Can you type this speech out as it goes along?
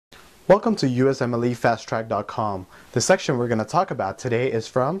Welcome to USMLEFasttrack.com. The section we're going to talk about today is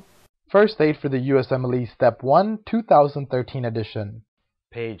from First Aid for the USMLE Step 1, 2013 edition.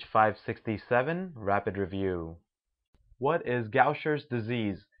 Page 567, Rapid Review. What is Gaucher's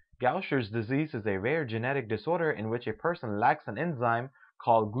disease? Gaucher's disease is a rare genetic disorder in which a person lacks an enzyme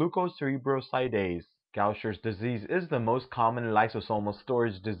called glucocerebrosidase. Gaucher's disease is the most common lysosomal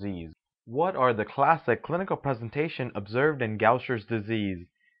storage disease. What are the classic clinical presentation observed in Gaucher's disease?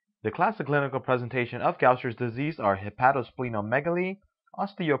 The classic clinical presentation of Gaucher's disease are hepatosplenomegaly,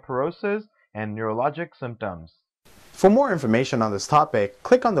 osteoporosis, and neurologic symptoms. For more information on this topic,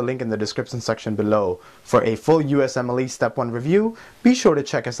 click on the link in the description section below. For a full USMLE Step 1 review, be sure to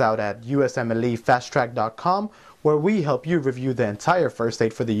check us out at USMLEFasttrack.com, where we help you review the entire first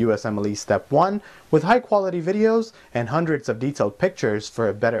aid for the USMLE Step 1 with high-quality videos and hundreds of detailed pictures for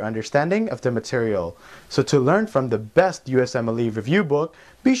a better understanding of the material. So to learn from the best USMLE review book,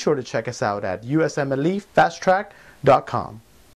 be sure to check us out at USMLEFasttrack.com.